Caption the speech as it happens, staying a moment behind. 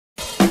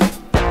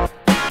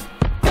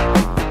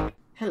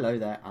Hello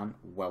there and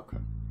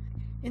welcome.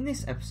 In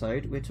this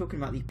episode we're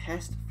talking about the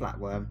pest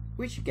flatworm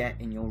which you get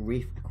in your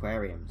reef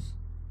aquariums.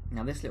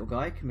 Now this little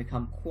guy can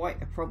become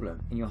quite a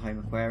problem in your home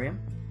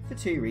aquarium for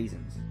two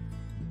reasons.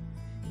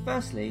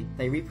 Firstly,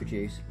 they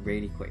reproduce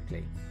really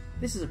quickly.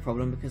 This is a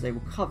problem because they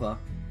will cover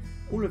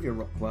all of your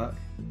rockwork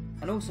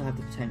and also have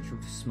the potential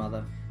to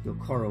smother your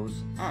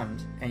corals and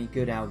any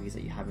good algae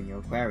that you have in your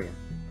aquarium.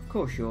 Of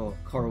course, your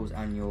corals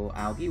and your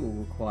algae will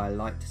require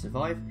light to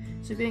survive,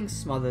 so being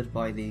smothered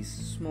by these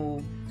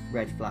small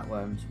red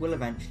flatworms will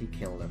eventually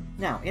kill them.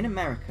 Now, in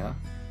America,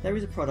 there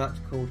is a product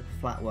called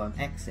Flatworm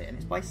Exit, and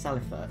it's by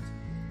Saltwater.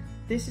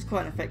 This is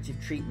quite an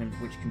effective treatment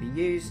which can be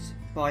used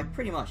by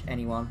pretty much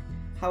anyone.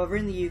 However,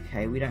 in the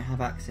UK, we don't have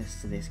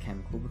access to this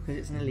chemical because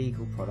it's an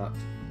illegal product,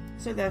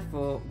 so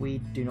therefore we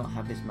do not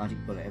have this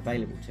magic bullet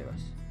available to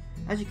us.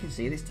 As you can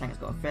see, this tank's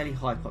got a fairly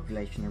high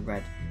population of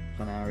red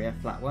planaria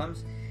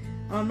flatworms,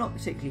 and I'm not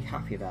particularly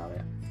happy about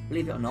it.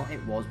 Believe it or not,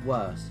 it was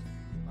worse.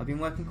 I've been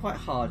working quite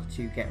hard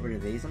to get rid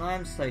of these and I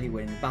am slowly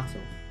winning the battle.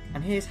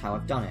 And here's how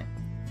I've done it.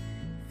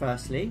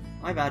 Firstly,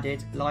 I've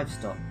added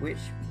livestock which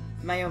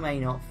may or may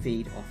not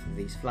feed off of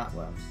these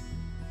flatworms.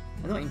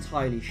 I'm not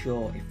entirely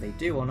sure if they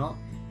do or not,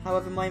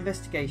 however my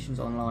investigations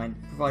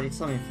online provided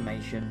some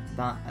information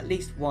that at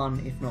least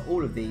one, if not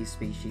all of these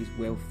species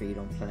will feed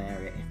on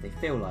planaria if they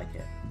feel like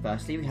it.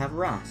 Firstly, we have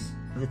wrasse.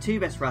 The two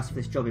best wrasse for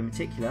this job in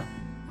particular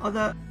are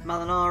the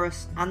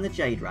Malanaris and the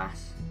jade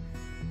wrasse.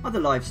 Other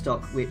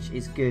livestock which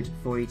is good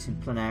for eating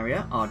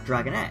planaria are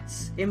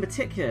dragonettes, in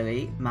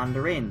particularly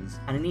mandarins,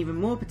 and in even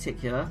more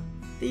particular,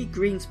 the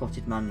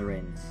green-spotted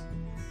mandarins.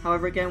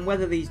 However, again,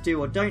 whether these do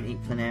or don't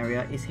eat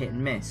planaria is hit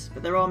and miss,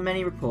 but there are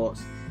many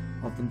reports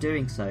of them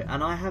doing so,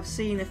 and I have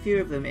seen a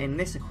few of them in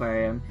this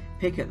aquarium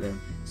pick at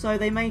them, so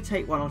they may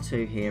take one or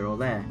two here or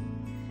there.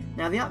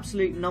 Now, the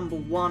absolute number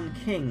one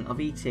king of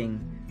eating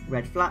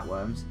red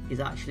flatworms is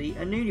actually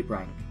a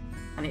nudibranch,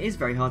 and it is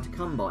very hard to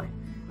come by,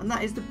 and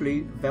that is the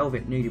blue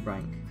velvet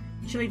nudibranch,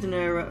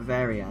 Chiliodonura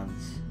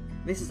varians.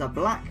 This is a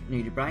black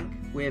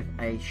nudibranch with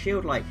a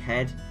shield-like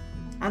head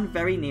and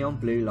very neon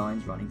blue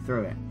lines running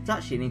through it. It's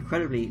actually an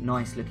incredibly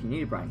nice looking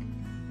nudibranch,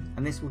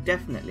 and this will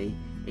definitely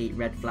eat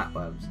red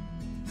flatworms.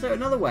 So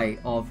another way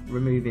of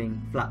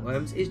removing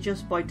flatworms is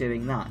just by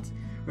doing that,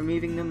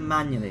 removing them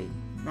manually.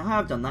 Now how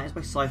I've done that is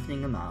by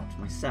siphoning them out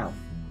myself.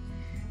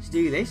 To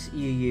do this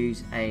you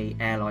use a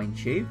airline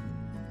tube,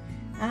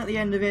 and at the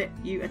end of it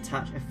you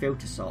attach a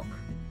filter sock.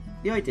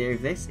 The idea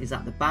of this is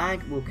that the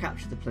bag will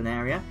capture the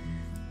planaria,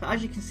 but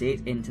as you can see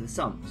it's into the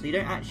sump, so you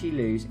don't actually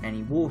lose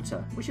any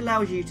water, which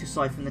allows you to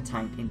siphon the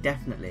tank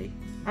indefinitely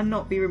and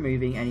not be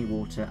removing any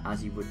water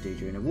as you would do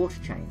during a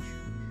water change.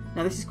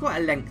 Now this is quite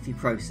a lengthy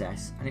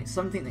process, and it's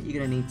something that you're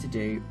going to need to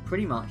do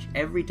pretty much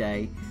every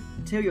day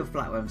until your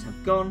flatworms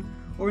have gone,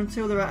 or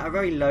until they're at a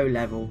very low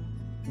level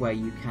where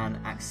you can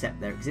accept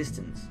their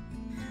existence.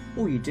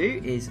 All you do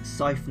is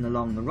siphon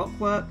along the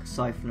rockwork,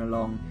 siphon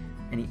along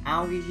any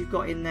algae you've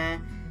got in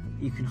there.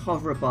 You can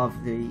hover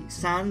above the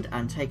sand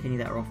and take any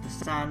that are off the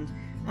sand,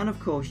 and of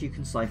course you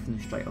can siphon them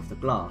straight off the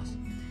glass.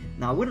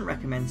 Now I wouldn't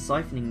recommend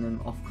siphoning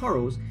them off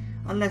corals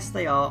unless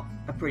they are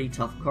a pretty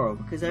tough coral,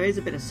 because there is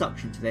a bit of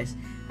suction to this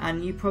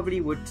and you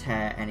probably would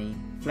tear any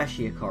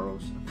fleshier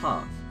corals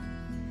apart.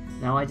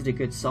 Now I did a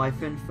good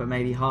siphon for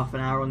maybe half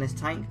an hour on this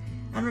tank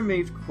and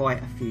removed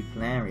quite a few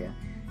planaria.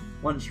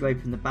 Once you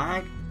open the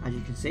bag, as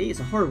you can see, it's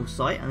a horrible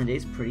sight and it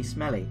is pretty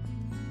smelly.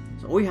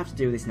 So all you have to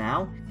do with this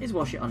now is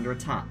wash it under a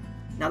tap.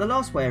 Now the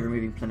last way of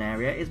removing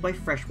planaria is by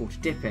freshwater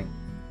dipping.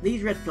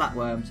 These red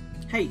flatworms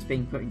hate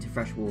being put into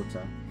fresh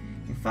water.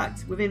 In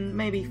fact, within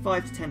maybe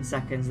 5 to 10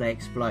 seconds they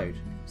explode.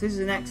 So this is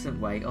an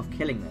excellent way of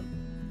killing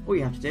them. All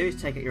you have to do is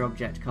take out your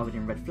object covered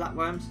in red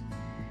flatworms,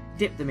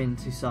 dip them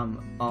into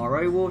some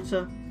RO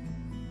water,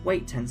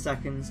 wait 10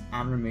 seconds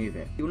and remove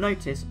it. You'll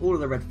notice all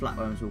of the red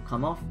flatworms will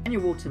come off and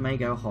your water may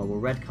go a horrible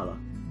red colour.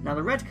 Now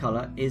the red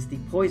colour is the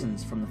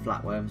poisons from the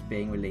flatworms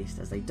being released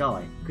as they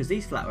die, because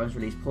these flatworms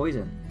release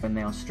poison when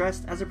they are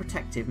stressed as a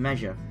protective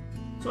measure.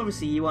 So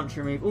obviously you want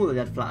to remove all the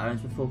dead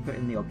flatworms before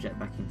putting the object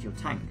back into your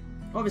tank.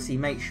 Obviously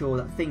make sure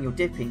that thing you're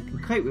dipping can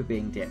cope with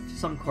being dipped.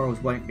 Some corals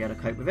won't be able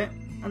to cope with it,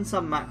 and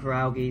some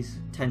macroalgae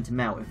tend to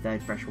melt if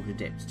they're freshwater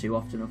dipped too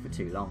often or for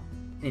too long.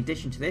 In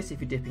addition to this, if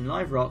you're dipping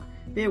live rock,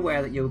 be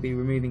aware that you'll be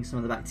removing some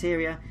of the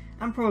bacteria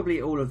and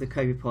probably all of the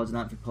copepods and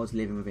amphipods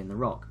living within the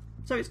rock.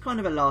 So it's kind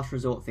of a last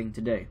resort thing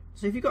to do.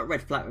 So if you've got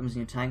red flatworms in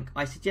your tank,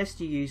 I suggest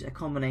you use a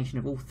combination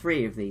of all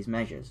three of these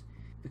measures,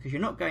 because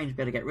you're not going to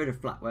be able to get rid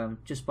of flatworm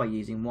just by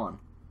using one.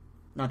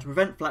 Now to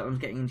prevent flatworms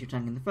getting into your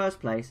tank in the first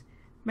place,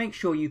 make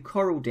sure you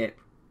coral dip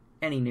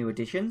any new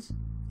additions,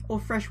 or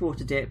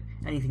freshwater dip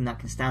anything that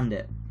can stand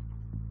it,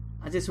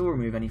 as this will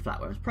remove any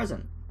flatworms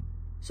present.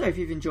 So if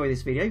you've enjoyed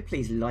this video,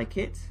 please like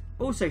it.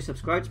 Also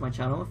subscribe to my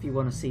channel if you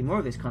want to see more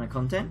of this kind of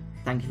content.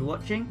 Thank you for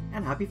watching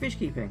and happy fish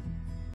keeping!